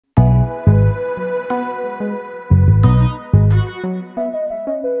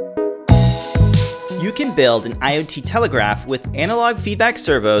can build an IoT telegraph with analog feedback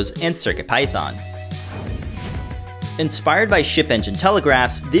servos and CircuitPython. Inspired by ship engine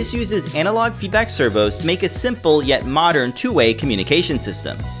telegraphs, this uses analog feedback servos to make a simple yet modern two-way communication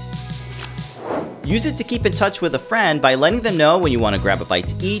system. Use it to keep in touch with a friend by letting them know when you want to grab a bite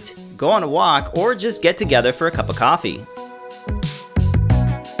to eat, go on a walk, or just get together for a cup of coffee.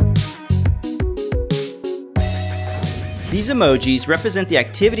 These emojis represent the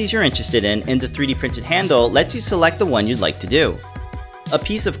activities you're interested in, and the 3D printed handle lets you select the one you'd like to do. A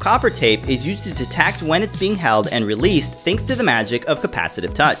piece of copper tape is used to detect when it's being held and released thanks to the magic of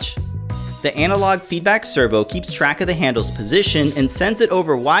capacitive touch. The analog feedback servo keeps track of the handle's position and sends it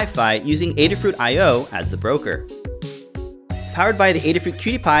over Wi-Fi using Adafruit IO as the broker. Powered by the Adafruit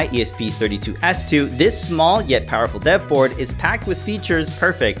Py ESP32 S2, this small yet powerful dev board is packed with features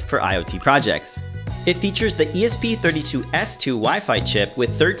perfect for IoT projects. It features the ESP32 S2 Wi-Fi chip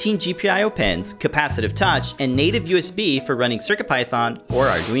with 13 GPIO pins, capacitive touch, and native USB for running CircuitPython or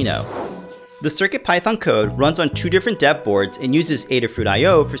Arduino. The CircuitPython code runs on 2 different dev boards and uses Adafruit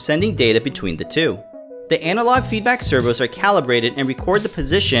IO for sending data between the two. The analog feedback servos are calibrated and record the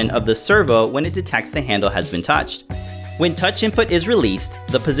position of the servo when it detects the handle has been touched. When touch input is released,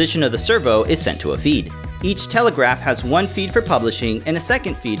 the position of the servo is sent to a feed. Each telegraph has one feed for publishing and a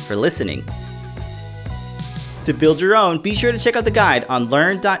second feed for listening. To build your own, be sure to check out the guide on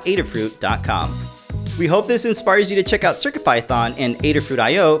learn.adafruit.com. We hope this inspires you to check out CircuitPython and Adafruit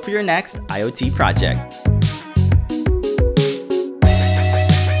IO for your next IoT project.